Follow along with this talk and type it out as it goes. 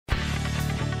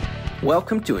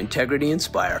Welcome to Integrity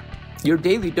Inspire, your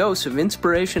daily dose of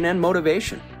inspiration and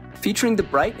motivation, featuring the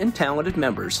bright and talented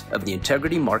members of the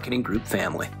Integrity Marketing Group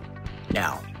family.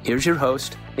 Now, here's your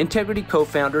host, Integrity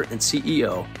co-founder and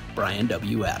CEO, Brian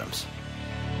W. Adams.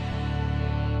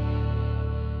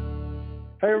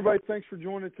 Hey, everybody. Thanks for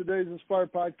joining today's Inspire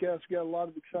podcast. We got a lot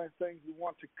of exciting things we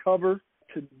want to cover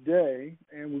today,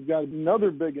 and we've got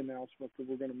another big announcement that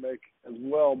we're going to make as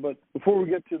well. But before we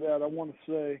get to that, I want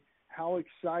to say how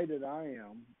excited I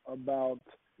am about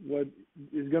what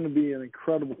is going to be an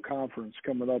incredible conference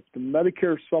coming up, the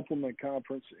Medicare Supplement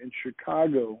Conference in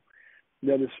Chicago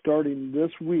that is starting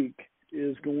this week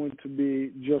is going to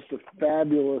be just a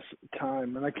fabulous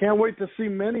time. And I can't wait to see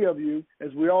many of you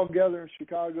as we all gather in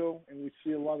Chicago and we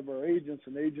see a lot of our agents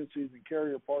and agencies and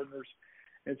carrier partners.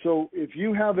 And so if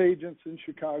you have agents in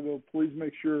Chicago, please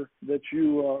make sure that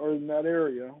you are in that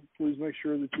area. Please make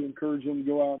sure that you encourage them to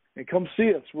go out and come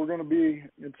see us. We're going to be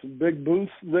in some big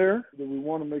booths there that we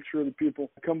want to make sure that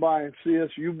people come by and see us.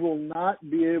 You will not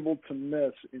be able to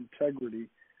miss Integrity.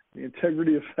 The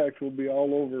Integrity effect will be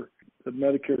all over the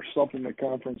Medicare Supplement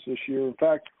Conference this year. In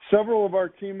fact, several of our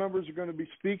team members are going to be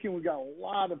speaking. We've got a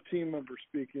lot of team members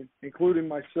speaking, including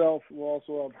myself. We'll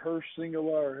also have Hirsch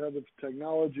Singela, our head of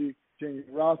technology, Jamie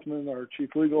Rothman, our chief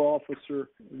legal officer.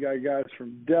 We got guys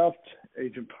from Deft,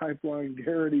 Agent Pipeline,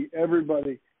 Garrity.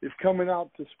 Everybody is coming out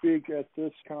to speak at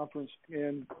this conference,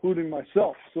 including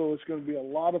myself. So it's going to be a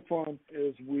lot of fun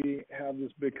as we have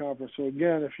this big conference. So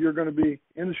again, if you're going to be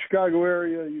in the Chicago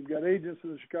area, you've got agents in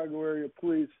the Chicago area,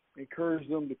 please encourage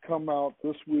them to come out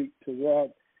this week to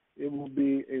that. It will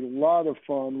be a lot of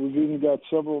fun. We've even got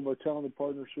several of our talented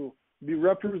partners who will be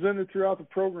represented throughout the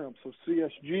program. So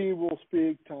CSG will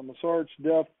speak, Thomas Arch,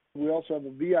 Def. We also have a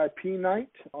VIP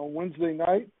night on Wednesday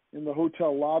night in the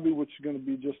hotel lobby, which is going to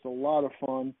be just a lot of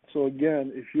fun. So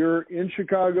again, if you're in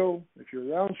Chicago, if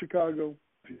you're around Chicago,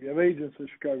 if you have agents in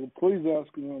Chicago, please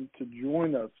ask them to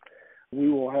join us. We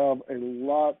will have a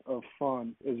lot of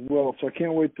fun as well. So I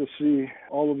can't wait to see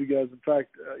all of you guys. In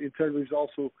fact, Integrity is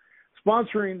also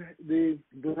sponsoring the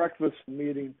breakfast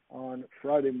meeting on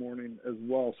Friday morning as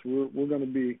well. So we're going to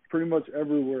be pretty much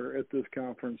everywhere at this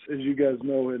conference. As you guys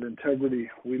know, at Integrity,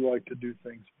 we like to do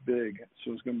things big.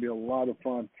 So it's going to be a lot of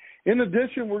fun. In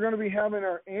addition, we're going to be having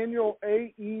our annual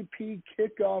AEP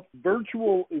kickoff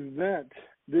virtual event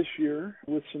this year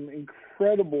with some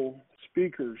incredible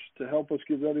speakers to help us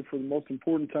get ready for the most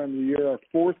important time of the year, our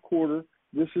fourth quarter.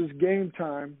 This is game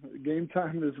time. Game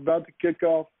time is about to kick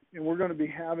off. And we're going to be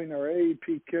having our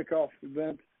AEP kickoff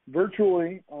event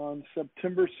virtually on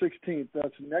September 16th.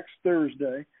 That's next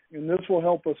Thursday. And this will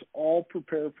help us all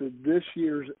prepare for this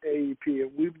year's AEP.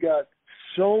 And we've got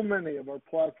so many of our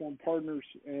platform partners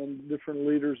and different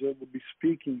leaders that will be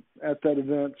speaking at that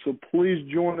event. So please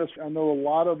join us. I know a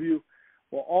lot of you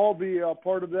will all be a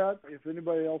part of that. If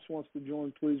anybody else wants to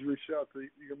join, please reach out to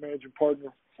your managing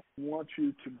partner. We want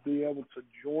you to be able to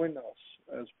join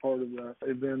us as part of that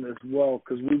event as well,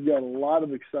 because we've got a lot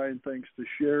of exciting things to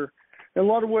share and a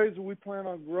lot of ways that we plan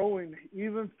on growing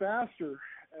even faster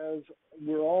as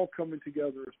we're all coming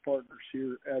together as partners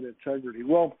here at Integrity.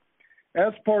 Well,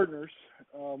 as partners,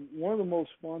 one of the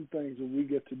most fun things that we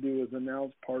get to do is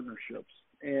announce partnerships.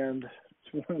 And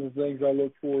it's one of the things I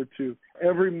look forward to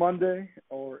every Monday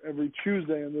or every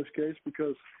Tuesday in this case,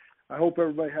 because I hope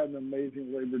everybody had an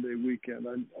amazing Labor Day weekend.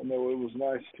 I know it was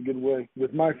nice to get away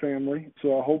with my family,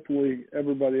 so hopefully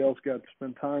everybody else got to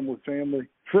spend time with family,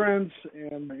 friends,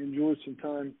 and enjoy some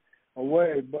time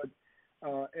away. But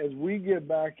as we get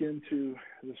back into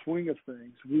the swing of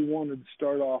things, we wanted to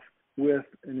start off with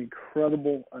an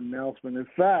incredible announcement. In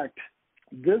fact,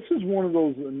 this is one of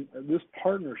those, this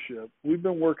partnership we've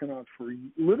been working on for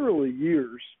literally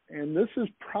years, and this is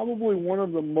probably one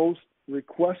of the most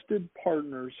requested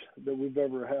partners that we've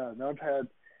ever had. And I've had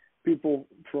people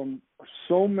from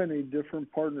so many different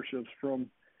partnerships, from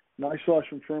NiSosh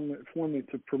and Fleming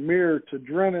to Premier to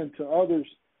Drennan to others,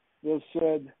 that have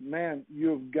said, man, you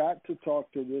have got to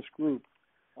talk to this group.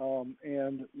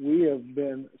 And we have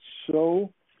been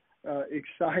so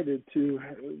excited to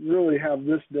really have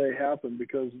this day happen,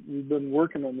 because we've been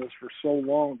working on this for so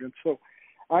long. And so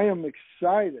I am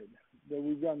excited that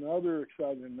we've got another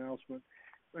exciting announcement,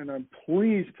 and I'm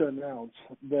pleased to announce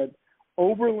that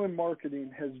Oberlin Marketing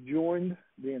has joined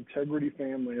the Integrity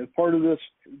family. As part of this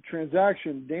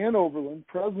transaction, Dan Oberlin,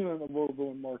 president of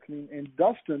Oberlin Marketing, and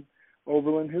Dustin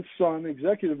Oberlin, his son,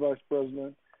 executive vice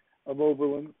president of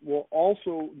Oberlin, will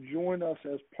also join us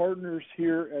as partners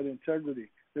here at Integrity.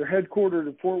 They're headquartered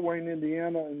in Fort Wayne,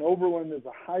 Indiana, and Oberlin is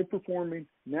a high-performing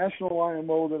national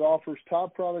IMO that offers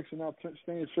top products and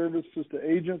outstanding services to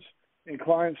agents and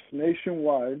clients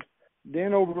nationwide.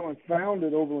 Dan Oberlin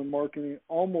founded Oberlin Marketing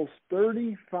almost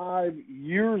 35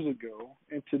 years ago,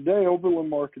 and today Oberlin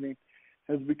Marketing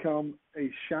has become a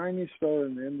shining star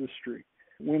in the industry,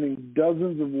 winning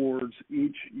dozens of awards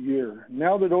each year.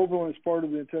 Now that Oberlin is part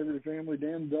of the Integrity family,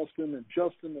 Dan, Dustin, and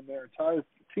Justin and their entire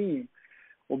team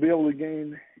will be able to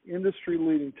gain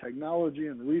industry-leading technology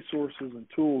and resources and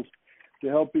tools to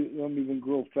help them even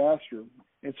grow faster.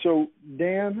 And so,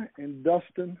 Dan and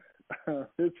Dustin,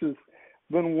 this has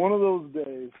been one of those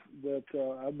days that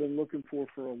I've been looking for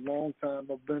a long time.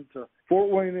 I've been to Fort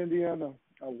Wayne, Indiana,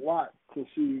 a lot to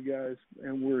see you guys,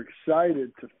 and we're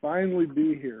excited to finally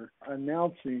be here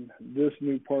announcing this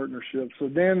new partnership. So,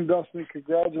 Dan and Dustin,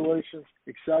 congratulations.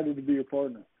 Excited to be your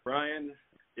partner. Brian,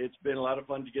 it's been a lot of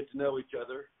fun to get to know each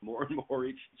other more and more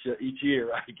each year,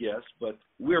 I guess. But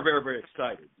we're very, very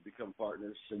excited to become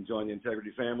partners and join the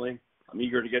Integrity family. I'm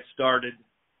eager to get started.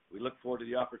 We look forward to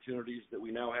the opportunities that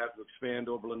we now have to expand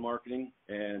Oberlin Marketing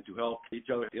and to help each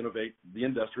other innovate the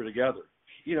industry together.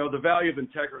 You know, the value of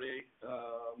integrity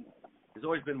has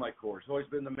always been my core. It's always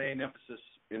been the main emphasis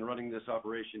in running this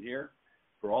operation here,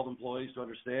 for all the employees to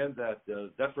understand that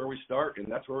that's where we start and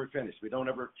that's where we finish. We don't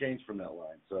ever change from that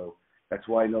line. So that's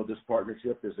why I know this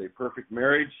partnership is a perfect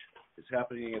marriage. It's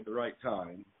happening at the right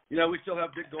time. You know, we still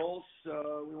have big goals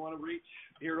we want to reach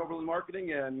here at Oberlin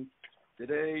Marketing, and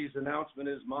today's announcement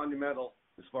is monumental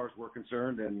as far as we're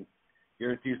concerned and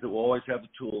guarantees that we'll always have the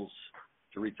tools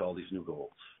to reach all these new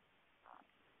goals.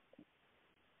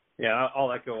 Yeah,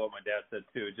 I'll echo what my dad said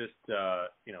too. Just,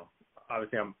 you know,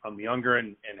 obviously I'm younger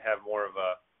and have more of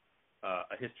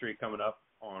a history coming up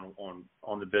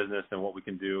on the business and what we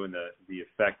can do and the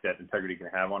effect that integrity can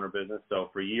have on our business. So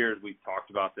for years we've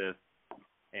talked about this,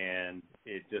 and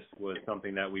it just was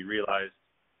something that we realized,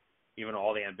 even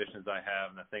all the ambitions I have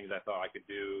and the things I thought I could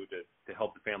do to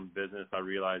help the family business, I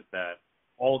realized that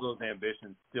all of those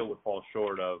ambitions still would fall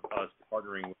short of us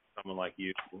partnering with someone like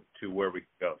you to where we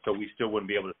could go. So we still wouldn't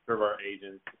be able to serve our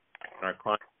agents and our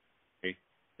clients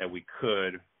that we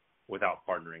could without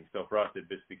partnering. So for us, it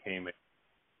just became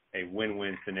a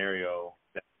win-win scenario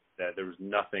that there was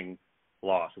nothing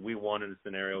lost. We won in a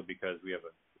scenario because we have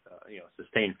a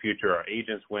sustained future. Our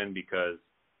agents win because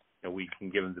we can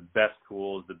give them the best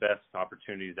tools, the best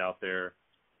opportunities out there,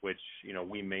 which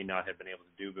we may not have been able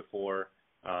to do before.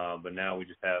 But now we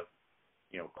just have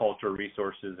culture,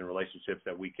 resources, and relationships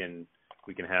that we can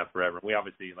have forever. We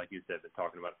obviously, like you said, been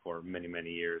talking about it for many, many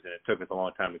years, and it took us a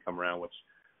long time to come around, which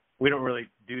we don't really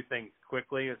do things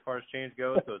quickly as far as change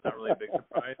goes, so it's not really a big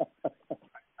surprise.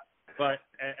 But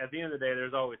at the end of the day,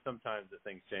 there's always sometimes that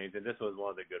things change, and this was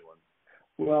one of the good ones.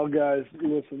 Well, guys,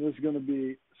 listen, this is going to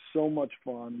be so much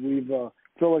fun. We've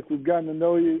feel like we've gotten to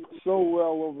know you so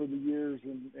well over the years,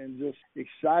 and just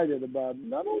excited about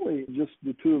not only just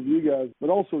the two of you guys, but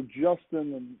also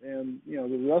Justin and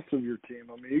the rest of your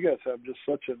team. I mean, you guys have just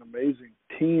such an amazing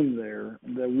team there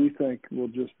that we think will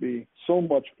just be so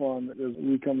much fun as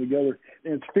we come together.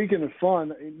 And speaking of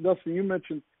fun, Dustin, you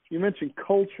mentioned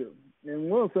culture, and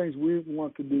one of the things we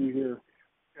want to do here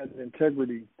at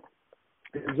Integrity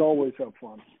is always have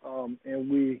fun, and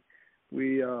we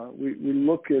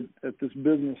look at this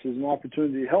business as an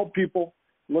opportunity to help people,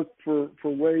 look for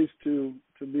ways to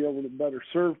be able to better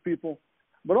serve people,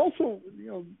 but also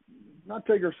not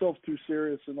take ourselves too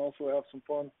serious and also have some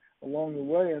fun along the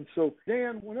way. And so,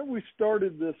 Dan, whenever we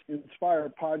started this Inspire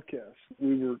podcast,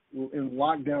 we were in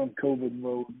lockdown COVID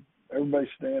mode. Everybody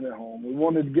staying at home. We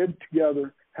wanted to get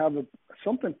together, have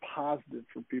something positive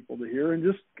for people to hear, and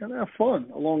just kind of have fun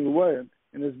along the way.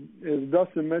 And as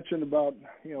Dustin mentioned about,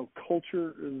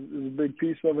 culture is a big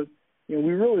piece of it.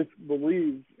 We really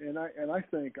believe, and I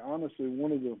think, honestly,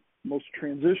 one of the most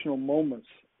transitional moments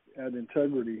at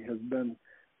Integrity has been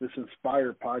this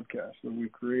Inspire podcast that we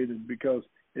created, because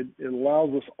it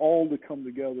allows us all to come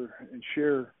together and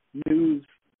share news,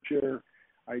 share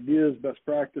ideas, best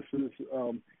practices,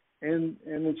 and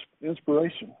it's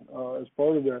inspiration as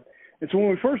part of that. And so when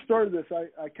we first started this,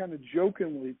 I kind of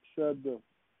jokingly said the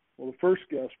first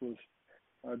guest was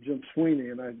Jim Sweeney,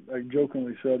 and I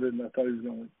jokingly said it, and I thought he was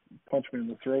going to punch me in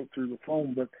the throat through the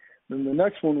phone. But then the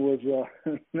next one was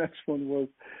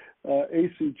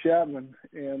AC Chapman,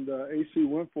 and AC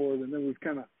went for it, and then we've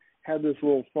kind of had this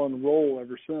little fun roll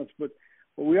ever since. But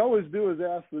what we always do is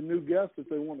ask the new guests if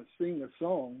they want to sing a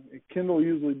song. And Kendall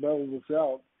usually bails us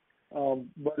out,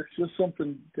 but it's just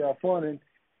something to have fun.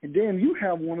 And Dan, you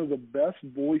have one of the best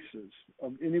voices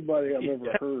of anybody I've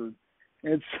ever heard.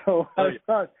 And so I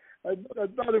thought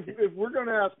if we're going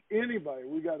to ask anybody,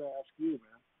 we got to ask you,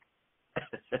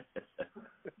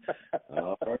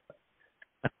 man.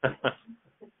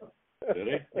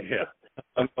 Really? Yeah.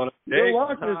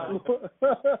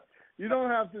 Your You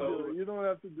don't have to do it. You don't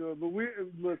have to do it. But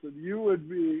listen. You would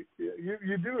be. You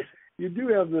do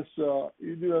have this.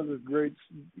 You do have this great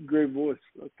voice.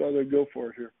 I thought I'd go for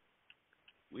it here.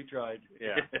 We tried.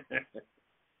 Yeah.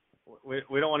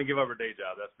 we don't want to give up our day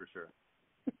job. That's for sure.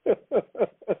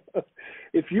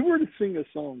 If you were to sing a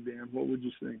song, Dan, what would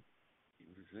you sing?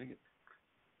 You would sing it.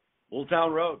 Old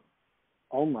Town Road.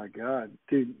 Oh my God,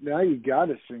 dude! Now you got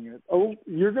to sing it. Oh,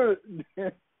 you're gonna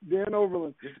Dan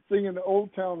Oberlin singing the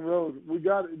Old Town Road. We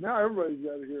got it now. Everybody's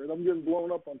got to hear it. I'm getting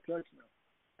blown up on text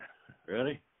now.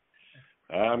 Ready?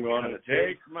 I'm gonna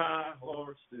take my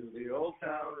horse to the Old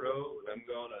Town Road. I'm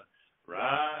gonna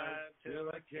ride till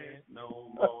I can't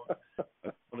no more.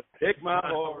 I'm gonna take my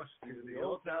horse to the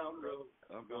Old Town Road.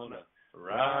 I'm gonna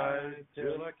ride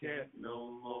till I can't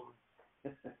no more.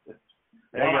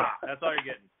 There you go. That's all you're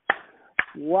getting.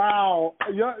 Wow.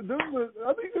 Yeah,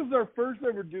 I think this is our first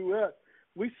ever duet.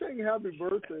 We sang Happy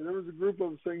Birthday. There was a group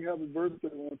of us singing Happy Birthday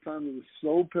one time. It was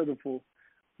so pitiful.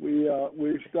 We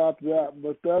stopped that.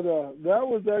 But that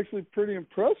was actually pretty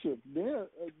impressive. Dan,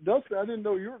 Dustin, I didn't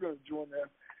know you were going to join that.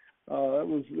 That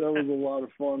was a lot of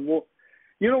fun. Well,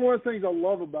 one of the things I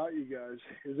love about you guys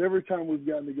is every time we've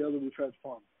gotten together, we've had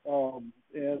fun.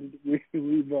 And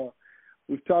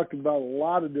we've talked about a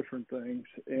lot of different things,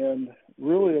 and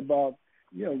really about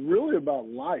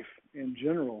life in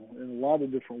general in a lot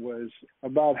of different ways,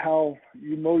 about how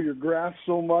you mow your grass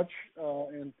so much,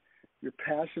 and you're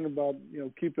passionate about,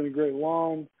 keeping a great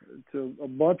lawn, to a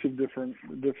bunch of different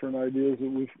ideas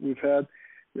that we've had.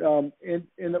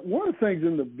 And one of the things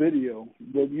in the video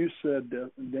that you said,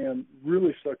 Dan,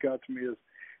 really stuck out to me is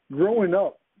growing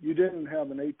up, you didn't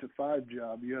have an 8 to 5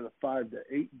 job, you had a 5 to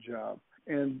 8 job.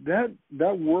 And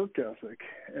that work ethic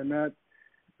and that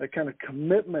kind of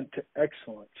commitment to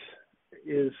excellence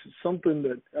is something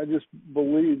that I just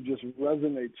believe just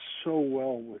resonates so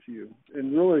well with you.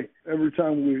 And really, every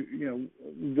time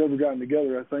we've ever gotten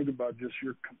together, I think about just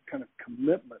your kind of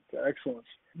commitment to excellence.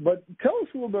 But tell us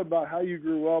a little bit about how you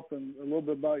grew up and a little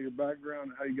bit about your background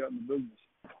and how you got in the business.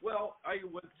 Well, I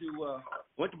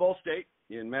went to Ball State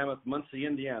in Mammoth, Muncie,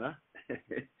 Indiana,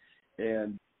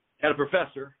 and had a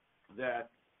professor that,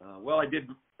 I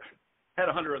had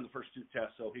 100 on the first 2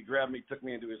 tests, so he grabbed me, took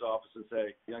me into his office and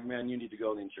say, young man, you need to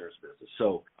go in the insurance business.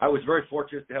 So I was very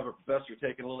fortunate to have a professor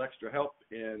taking a little extra help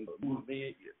and move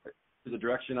me to the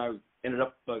direction I ended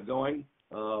up going.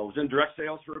 I was in direct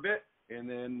sales for a bit, and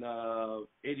then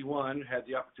 81 had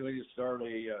the opportunity to start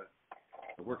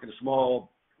work in a small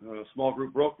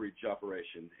group brokerage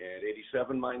operation. And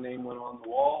 87, my name went on the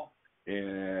wall,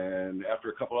 and after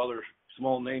a couple other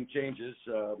small name changes,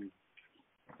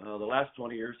 the last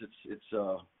 20 years,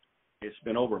 it's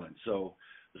been Oberlin. So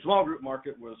the small group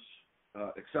market was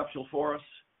exceptional for us.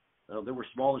 There were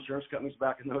small insurance companies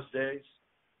back in those days.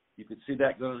 You could see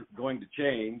that going to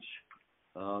change,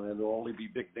 and there will only be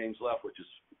big names left, which is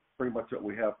pretty much what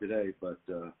we have today. But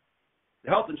the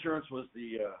health insurance was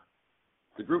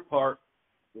the group part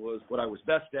was what I was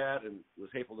best at, and was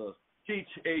able to teach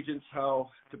agents how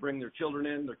to bring their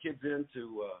kids in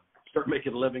to start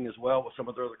making a living as well with some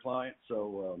of their other clients.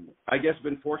 So I guess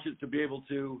been fortunate to be able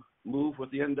to move with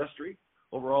the industry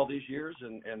over all these years,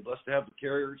 and blessed to have the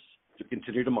carriers to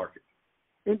continue to market.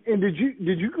 And did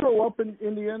you grow up in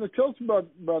Indiana? Tell us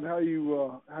about how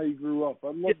you grew up.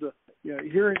 I'd love to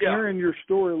hearing your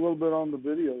story a little bit on the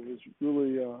video was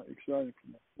really exciting for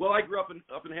me. Well, I grew up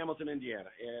in Hamilton, Indiana,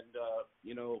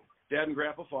 and Dad and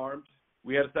Grandpa farmed.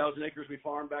 We had 1,000 acres we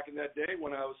farmed back in that day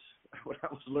when I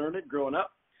was learning growing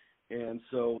up. And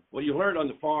so what you learned on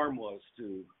the farm was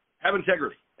to have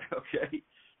integrity, okay,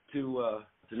 to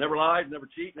never lie, never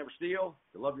cheat, never steal,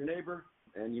 to love your neighbor.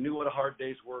 And you knew what a hard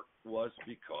day's work was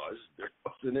because there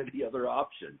wasn't any other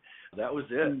option. That was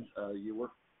it. Your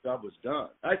work job was done.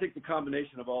 I think the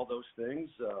combination of all those things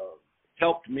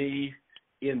helped me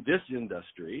in this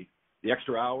industry. The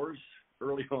extra hours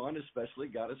early on especially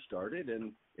got us started,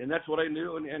 and that's what I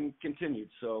knew and continued.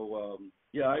 So,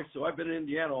 so I've been in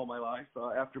Indiana all my life.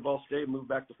 After Ball State, moved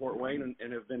back to Fort Wayne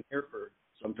and have been here for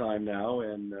some time now.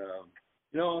 And,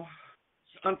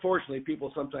 unfortunately,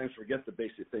 people sometimes forget the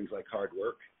basic things like hard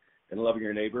work and loving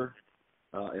your neighbor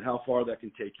and how far that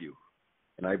can take you.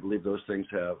 And I believe those things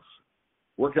have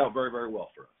worked out very, very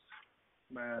well for us.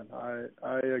 Man,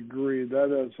 I agree.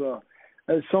 That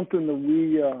is something that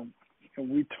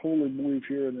we totally believe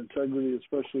here in Integrity,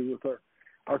 especially with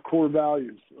our core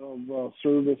values of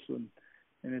service and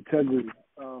integrity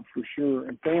for sure,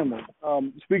 and family.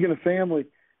 Speaking of family,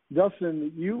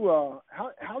 Dustin, you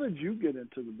how did you get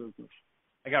into the business?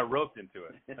 I got roped into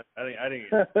it. I didn't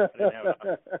have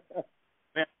it.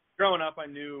 Man, growing up, I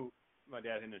knew my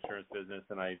dad had an insurance business,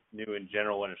 and I knew in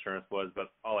general what insurance was,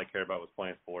 but all I cared about was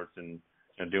playing sports and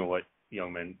doing what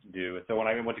young men do. And so when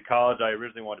I went to college, I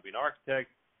originally wanted to be an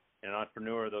architect and an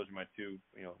entrepreneur. Those are my two,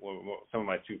 some of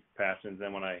my two passions.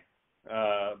 Then when I,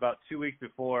 about 2 weeks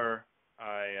before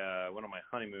I went on my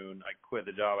honeymoon, I quit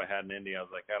the job I had in India. I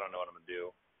was like, I don't know what I'm going to do.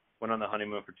 Went on the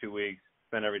honeymoon for 2 weeks,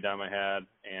 spent every dime I had,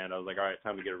 and I was like, all right,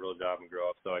 time to get a real job and grow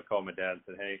up. So I called my dad and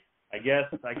said, hey, I guess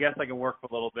I can work for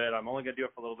a little bit. I'm only going to do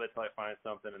it for a little bit till I find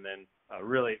something, and then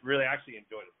really actually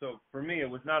enjoyed it. So for me, it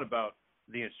was not about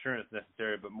the insurance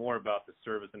necessarily, but more about the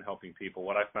service and helping people.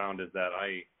 What I found is that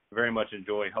I very much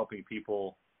enjoy helping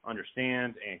people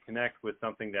understand and connect with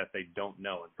something that they don't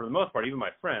know. And for the most part, even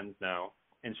my friends now,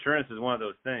 insurance is one of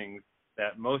those things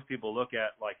that most people look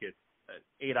at like it's an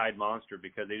eight-eyed monster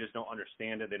because they just don't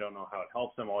understand it. They don't know how it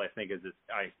helps them. All they think is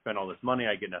I spend all this money,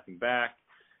 I get nothing back.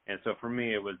 And so for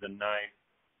me, it was a nice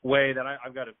way that I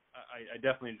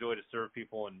definitely enjoy to serve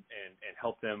people and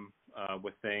help them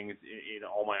with things in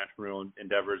all my entrepreneurial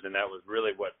endeavors. And that was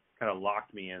really what kind of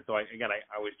locked me in. So I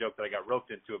always joke that I got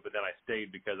roped into it, but then I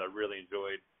stayed because I really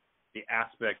enjoyed the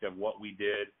aspect of what we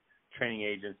did, training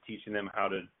agents, teaching them how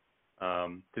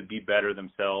to be better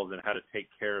themselves and how to take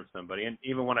care of somebody. And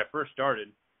even when I first started,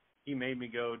 he made me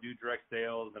go do direct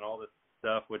sales and all this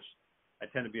stuff, which I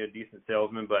tend to be a decent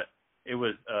salesman, but it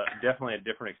was definitely a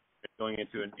different experience going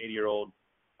into an 80-year-old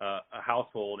a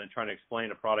household and trying to explain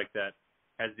a product that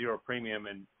has zero premium.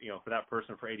 And, for that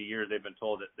person for 80 years, they've been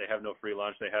told that they have no free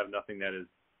lunch. They have nothing that is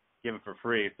given for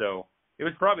free. So it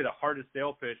was probably the hardest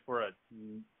sale pitch for a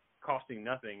costing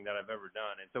nothing that I've ever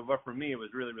done. And so, but for me, it was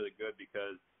really, really good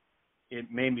because it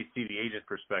made me see the agent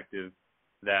perspective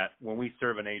that when we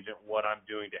serve an agent, what I'm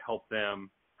doing to help them,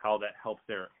 how that helps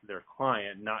their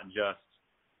client, not just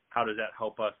how does that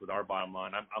help us with our bottom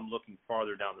line. I'm looking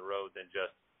farther down the road than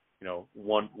just,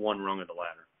 one rung of the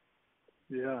ladder.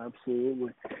 Yeah,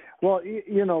 absolutely. Well,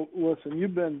 listen,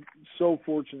 you've been so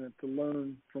fortunate to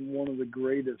learn from one of the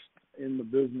greatest in the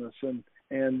business.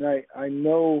 And I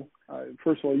know,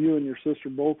 first of all, you and your sister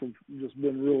both have just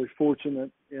been really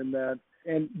fortunate in that.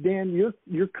 And Dan,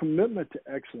 your commitment to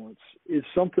excellence is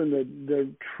something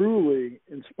that truly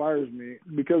inspires me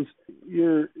because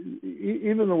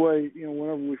even the way,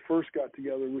 whenever we first got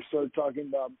together, we started talking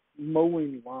about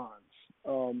mowing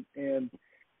lawns, and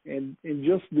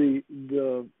just the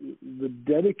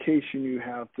dedication you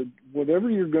have to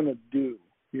whatever you're going to do,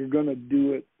 you're going to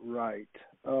do it right.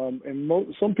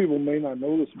 And some people may not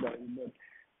know this about you,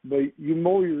 but you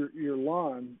mow your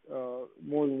lawn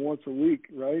more than once a week,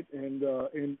 right? And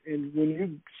when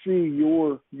you see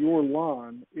your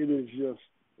lawn, it is just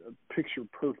picture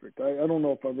perfect. I don't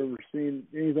know if I've ever seen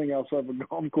anything outside of a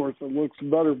golf course that looks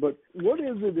better. But what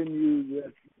is it in you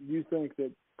that you think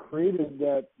that created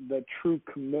that true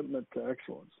commitment to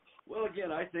excellence? Well,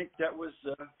 again, I think that was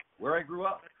where I grew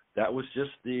up. That was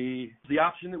just the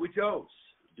option that we chose.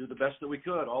 Do the best that we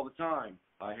could all the time.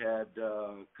 I had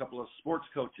a couple of sports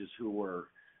coaches who were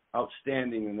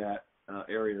outstanding in that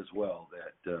area as well,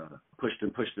 that pushed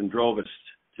and drove us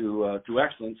to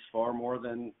excellence far more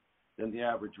than the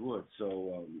average would.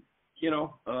 So,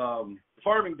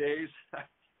 farming days,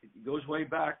 it goes way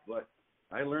back, but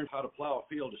I learned how to plow a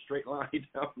field a straight line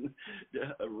down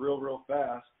real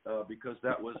fast because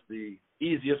that was the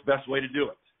easiest, best way to do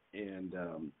it. And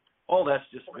all that's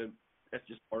just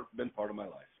been part of my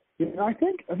life. I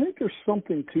think there's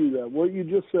something to that. What you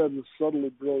just said is subtly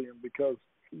brilliant because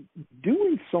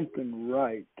doing something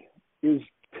right is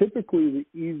typically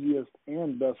the easiest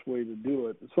and best way to do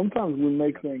it. Sometimes we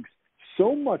make things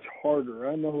so much harder.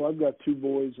 I know I've got two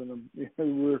boys, and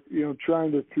we're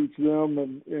trying to teach them,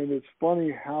 and it's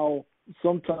funny how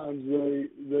sometimes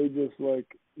they just like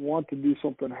want to do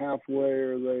something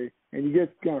halfway, and you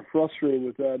get kind of frustrated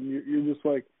with that, and you're just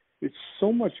like, it's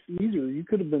so much easier. You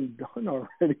could have been done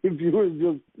already if you would have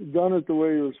just done it the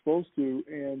way you were supposed to,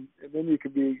 and then you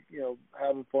could be,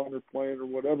 having fun or playing or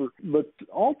whatever. But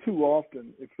all too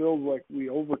often, it feels like we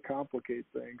overcomplicate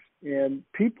things. And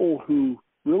people who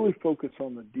really focus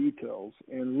on the details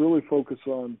and really focus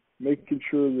on making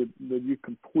sure that you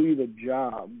complete a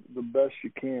job the best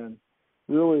you can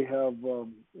really have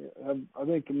I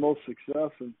think, the most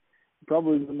success and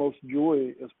probably the most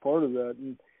joy as part of that.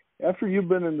 And after you've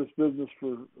been in this business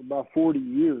for about 40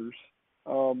 years,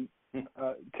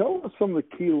 tell us some of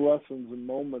the key lessons and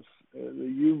moments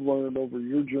that you've learned over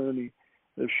your journey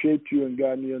that shaped you and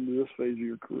gotten you into this phase of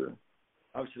your career.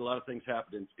 Obviously, a lot of things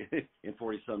happened in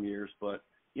 40-some years, but,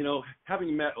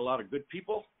 having met a lot of good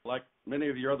people, like many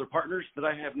of your other partners that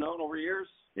I have known over years,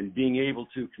 and being able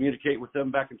to communicate with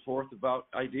them back and forth about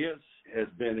ideas has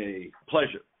been a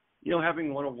pleasure.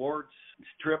 Having won awards,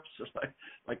 trips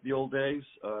like the old days,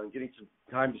 getting some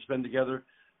time to spend together.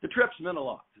 The trips meant a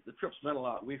lot.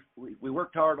 We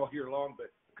worked hard all year long, but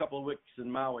a couple of weeks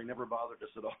in Maui never bothered us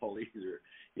at all either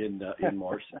in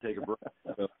March to take a break.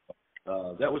 So,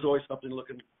 that was always something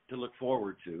to look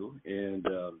forward to. And,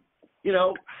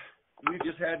 we've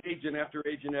just had agent after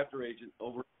agent after agent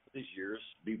over these years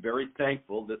be very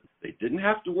thankful that they didn't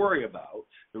have to worry about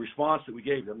the response that we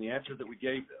gave them, the answer that we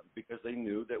gave them, because they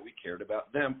knew that we cared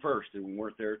about them first and we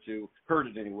weren't there to hurt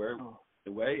it anywhere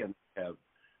way. And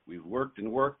we've worked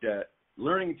at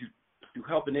learning to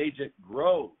help an agent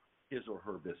grow his or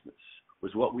her business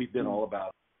was what we've been all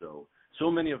about. So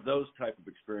many of those type of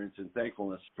experience and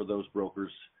thankfulness for those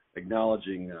brokers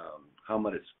acknowledging how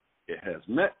much it has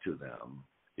meant to them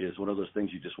is one of those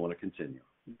things you just want to continue.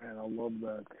 Man, I love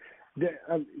that.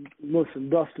 Listen,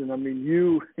 Dustin, I mean,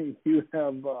 you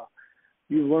have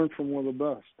you learned from one of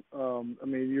the best. I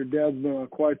mean, your dad's been on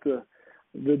quite the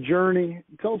journey.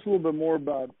 Tell us a little bit more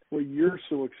about what you're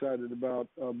so excited about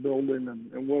building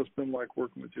and what it's been like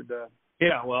working with your dad.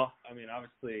 Yeah, well, I mean,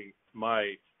 obviously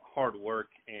my hard work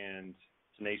and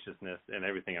tenaciousness and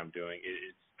everything I'm doing,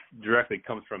 it directly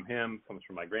comes from him, comes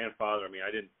from my grandfather. I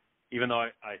mean, even though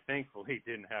I thankfully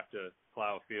didn't have to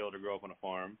plow a field or grow up on a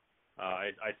farm,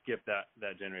 I skipped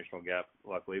that generational gap,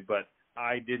 luckily. But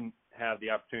I didn't have the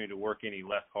opportunity to work any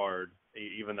less hard,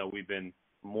 even though we've been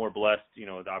more blessed,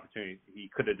 the opportunity. He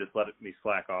could have just let me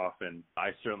slack off, and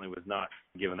I certainly was not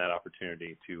given that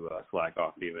opportunity to slack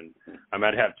off even. I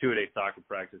might have 2-a-day soccer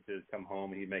practices, come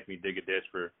home, and he'd make me dig a ditch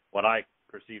for what I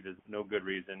perceived as no good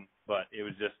reason. But it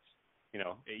was just,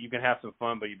 you can have some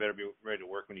fun, but you better be ready to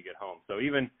work when you get home. So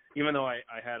even though I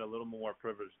had a little more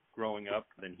privilege growing up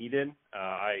than he did,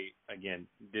 I, again,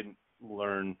 didn't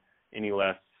learn any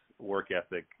less work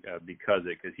ethic because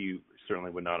he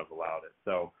certainly would not have allowed it.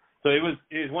 So it was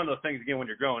one of those things, again, when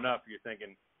you're growing up, you're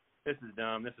thinking, this is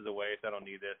dumb, this is a waste, I don't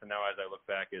need this. And now as I look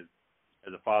back as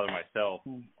a father myself,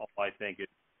 all I think is,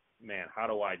 man, how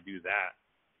do I do that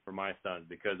for my sons?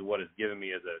 Because what it's given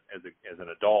me as an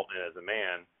adult and as a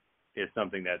man is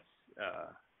something that's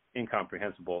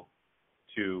incomprehensible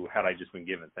to had I just been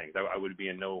given things. I would be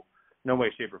in no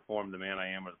way, shape, or form the man I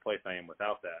am or the place I am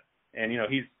without that. And,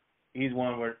 he's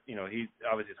one where, he's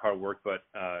obviously it's hard work, but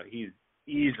he's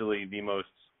easily the most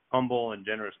humble and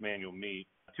generous man you'll meet,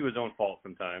 to his own fault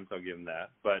sometimes, I'll give him that.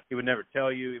 But he would never tell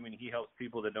you. I mean, he helps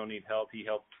people that don't need help. He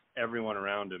helps everyone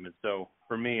around him. And so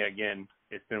for me, again,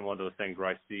 it's been one of those things where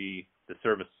I see the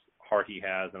service heart he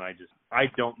has, and I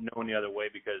don't know any other way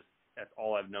because that's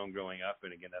all I've known growing up.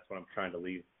 And again, that's what I'm trying to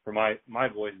leave for my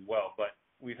boys as well. But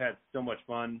we've had so much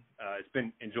fun. It's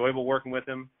been enjoyable working with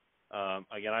him.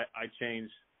 Again, I change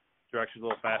directions a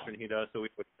little faster than he does, so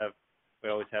we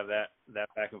always have that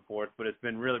back and forth. But it's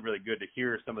been really, really good to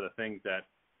hear some of the things that,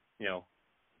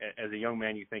 as a young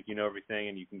man, you think you know everything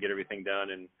and you can get everything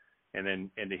done,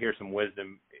 and to hear some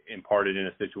wisdom imparted in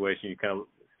a situation, you kind of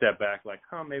step back like,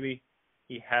 maybe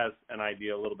he has an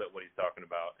idea a little bit what he's talking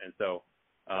about. And so,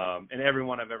 and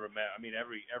everyone I've ever met, I mean,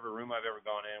 every room I've ever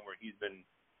gone in where he's been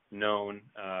known,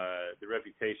 the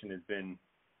reputation has been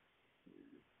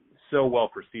so well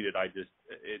preceded.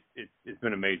 It's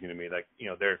been amazing to me. Like,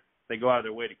 they go out of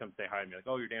their way to come say hi to me, like,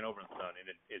 oh, you're Dan Oberlin's son. And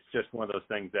it's just one of those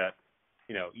things that,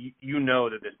 you know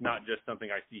that it's not just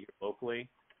something I see here locally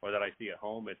or that I see at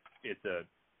home. It's a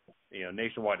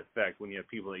nationwide effect when you have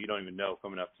people that you don't even know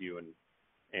coming up to you and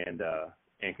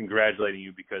congratulating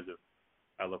you because of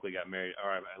I luckily got married, or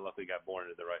I luckily got born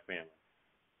into the right family.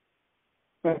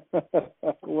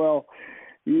 Well,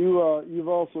 you've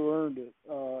also earned it,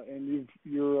 and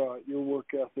your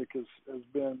work ethic has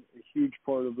been a huge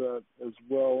part of that as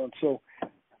well. And so,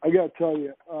 I got to tell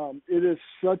you, it is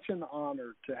such an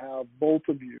honor to have both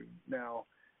of you now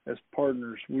as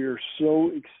partners. We are so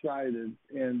excited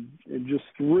and just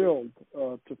thrilled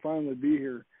to finally be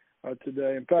here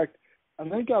today. In fact, I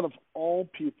think out of all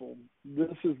people,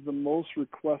 this is the most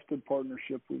requested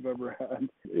partnership we've ever had.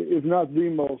 If not the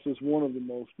most, it's one of the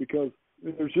most, because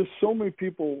there's just so many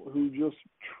people who just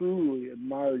truly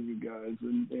admire you guys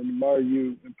and admire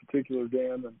you in particular,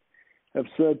 Dan, and have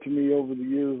said to me over the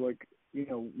years, like,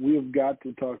 we have got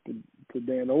to talk to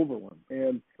Dan Oberlin.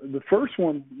 And the first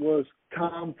one was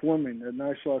Tom Fleming at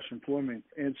Nyslash and Fleming.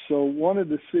 And so wanted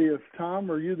to see if, Tom,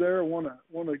 are you there? I want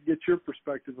to get your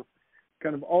perspective of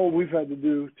kind of all we've had to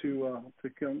do to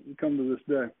come to this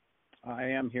day. I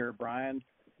am here, Brian.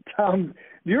 Tom,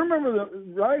 do you remember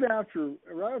right after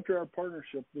our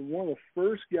partnership, one of the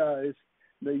first guys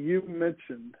that you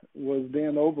mentioned was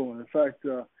Dan Oberlin. In fact,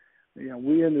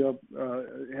 we ended up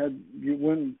you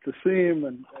went to see him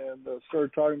and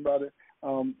started talking about it.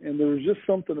 And there was just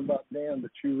something about Dan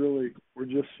that you really were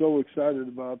just so excited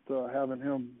about having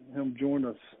him join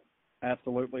us.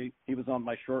 Absolutely. He was on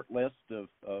my short list of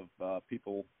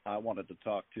people I wanted to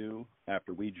talk to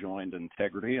after we joined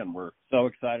Integrity, and we're so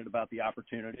excited about the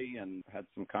opportunity and had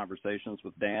some conversations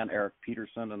with Dan. Eric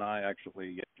Peterson and I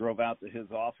actually drove out to his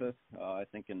office, I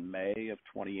think in May of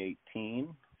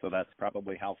 2018. So that's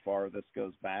probably how far this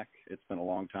goes back. It's been a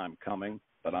long time coming,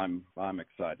 but I'm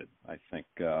excited. I think,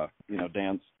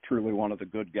 Dan's truly one of the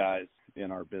good guys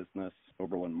in our business.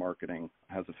 Oberlin Marketing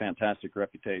has a fantastic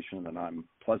reputation, and I'm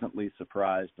pleasantly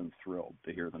surprised and thrilled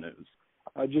to hear the news.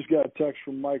 I just got a text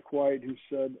from Mike White who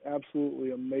said,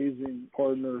 absolutely amazing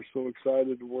partner, so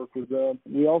excited to work with them.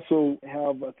 We also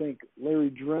have, I think, Larry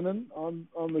Drennan on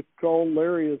the call.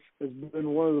 Larry has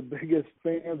been one of the biggest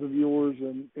fans of yours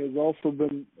and has also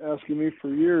been asking me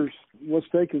for years, what's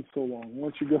taking so long?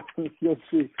 Why don't you go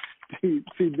see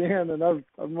Dan? And I'm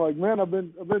like, man, I've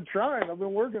been trying. I've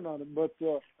been working on it. But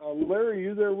Larry, are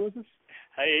you there with us?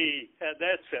 Hey,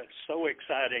 that's so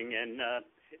exciting, and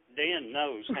Dan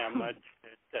knows how much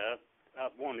that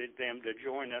I wanted them to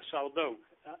join us, although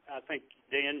I think,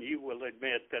 Dan, you will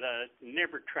admit that I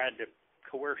never tried to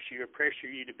coerce you or pressure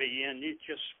you to be in. You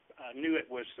just knew it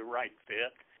was the right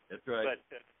fit. That's right. But,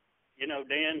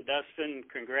 Dan, Dustin,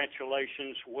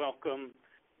 congratulations, welcome.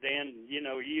 Dan,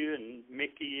 you and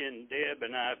Mickey and Deb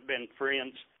and I have been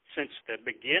friends since the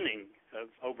beginning of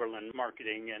Oberlin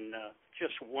Marketing, and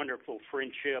just wonderful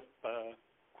friendship,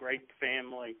 great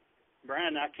family.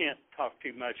 Brian, I can't talk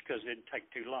too much because it'd take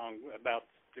too long about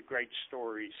the great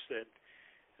stories that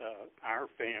our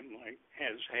family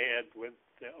has had with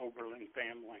the Oberlin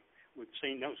family. We've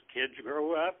seen those kids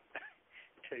grow up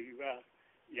to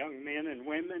young men and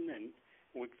women, and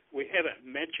we haven't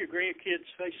met your grandkids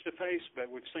face-to-face, but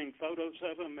we've seen photos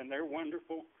of them, and they're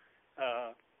wonderful.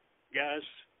 Guys,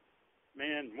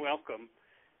 man, welcome.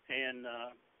 And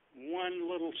one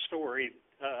little story,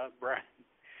 Brian.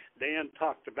 Dan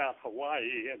talked about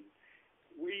Hawaii, and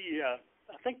I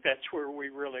think that's where we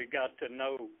really got to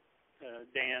know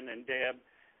Dan and Deb.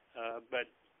 But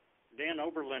Dan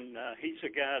Oberlin, he's a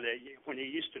guy that when he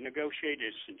used to negotiate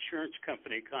his insurance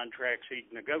company contracts,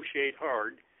 he'd negotiate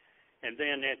hard, and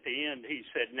then at the end he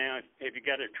said, now, have you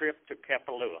got a trip to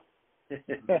Kapalua? And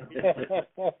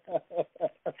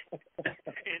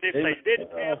if they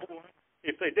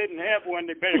didn't have one,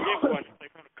 they better get one if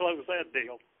they're going to close that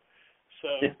deal. So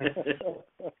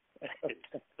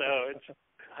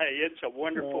it's a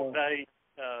wonderful day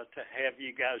to have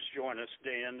you guys join us,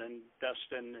 Dan and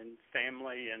Dustin and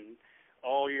family, and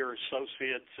all your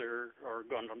associates are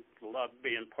going to love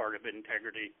being part of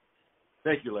Integrity.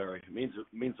 Thank you, Larry. It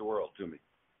means the world to me.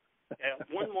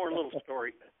 One more little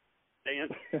story, Dan.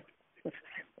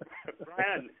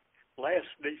 Brian, last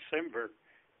December,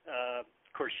 of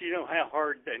course, you know how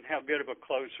hard and how good of a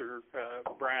closer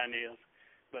Brian is.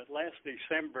 But last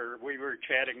December, we were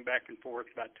chatting back and forth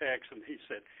about text, and he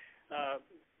said,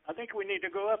 I think we need to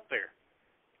go up there.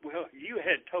 Well, you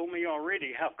had told me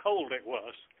already how cold it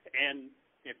was, and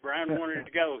if Brian wanted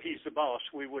to go, he's the boss,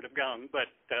 we would have gone. But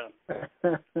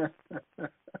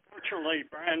fortunately,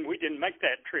 Brian, we didn't make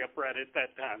that trip right at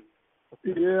that time.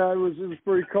 Yeah, it was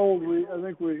pretty cold. I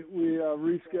think we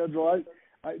rescheduled.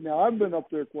 Now I've been up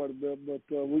there quite a bit, but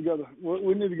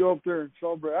we need to go up there and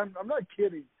celebrate. I'm not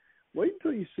kidding. Wait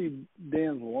until you see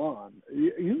Dan's lawn.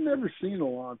 You've never seen a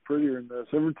lawn prettier than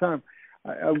this. Every time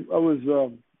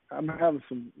I'm having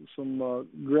some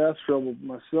grass trouble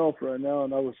myself right now,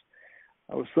 and I was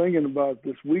thinking about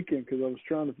this weekend because I was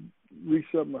trying to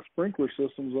reset my sprinkler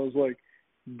systems. I was like,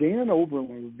 Dan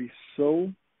Oberlin would be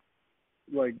so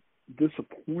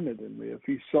disappointed in me if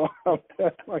he saw how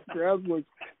bad my grass looks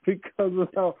because of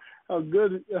how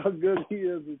good he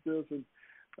is at this. And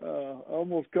I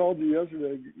almost called you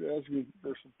yesterday asking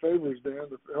for some favors, Dan,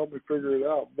 to help me figure it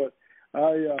out. But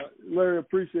Larry,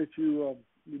 appreciate you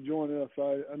joining us.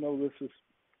 I know this is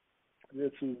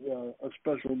a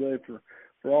special day for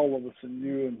all of us, and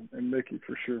you and Mickey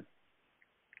for sure.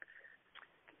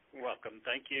 Welcome.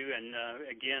 Thank you. And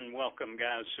again, welcome,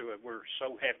 guys. We're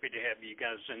so happy to have you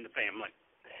guys in the family.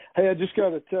 Hey, I just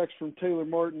got a text from Taylor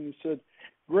Martin who said,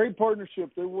 great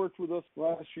partnership. They worked with us the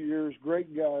last few years.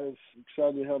 Great guys.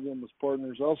 Excited to have them as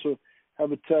partners. Also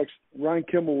have a text. Ryan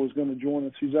Kimball was going to join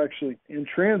us. He's actually in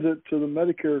transit to the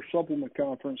Medicare Supplement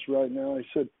Conference right now. He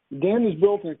said, Dan has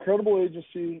built an incredible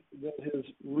agency that has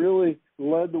really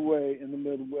led the way in the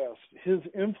Midwest. His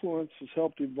influence has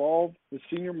helped evolve the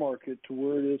senior market to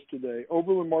where it is today.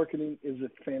 Oberlin Marketing is a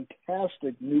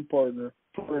fantastic new partner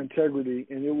for Integrity,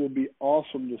 and it will be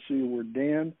awesome to see where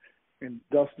Dan and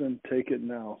Dustin take it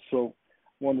now. So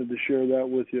wanted to share that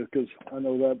with you because I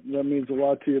know that means a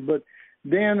lot to you. But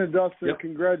Dan and Dustin, Yep.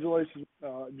 Congratulations.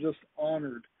 Just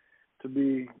honored to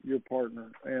be your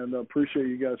partner, and appreciate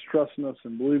you guys trusting us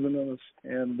and believing in us.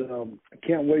 And I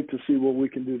can't wait to see what we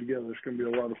can do together. It's going to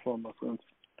be a lot of fun, my friends.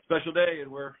 Special day,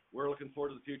 and we're looking forward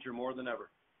to the future more than ever.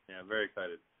 Yeah, very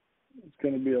excited. It's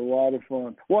going to be a lot of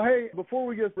fun. Well, hey, before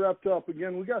we get wrapped up,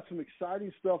 again, we got some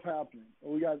exciting stuff happening.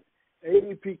 We got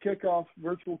AAP kickoff,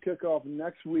 virtual kickoff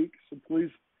next week, so please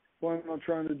plan on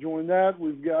trying to join that.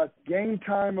 We've got game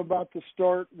time about to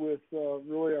start with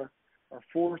really our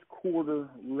fourth quarter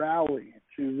rally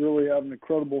to really have an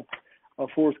incredible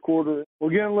fourth quarter. Well,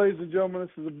 again, ladies and gentlemen,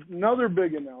 this is another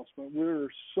big announcement. We're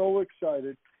so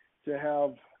excited to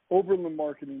have Oberlin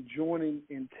Marketing joining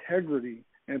Integrity.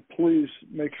 And please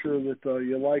make sure that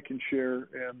you like and share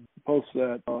and post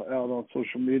that out on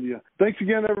social media. Thanks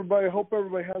again, everybody. I hope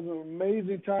everybody has an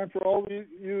amazing time. For all of you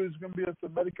who's going to be at the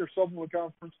Medicare Supplement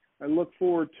Conference, I look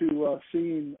forward to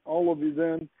seeing all of you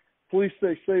then. Please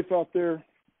stay safe out there,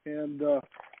 and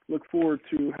look forward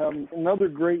to having another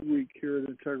great week here at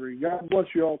Integrity. God bless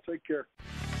you all. Take care.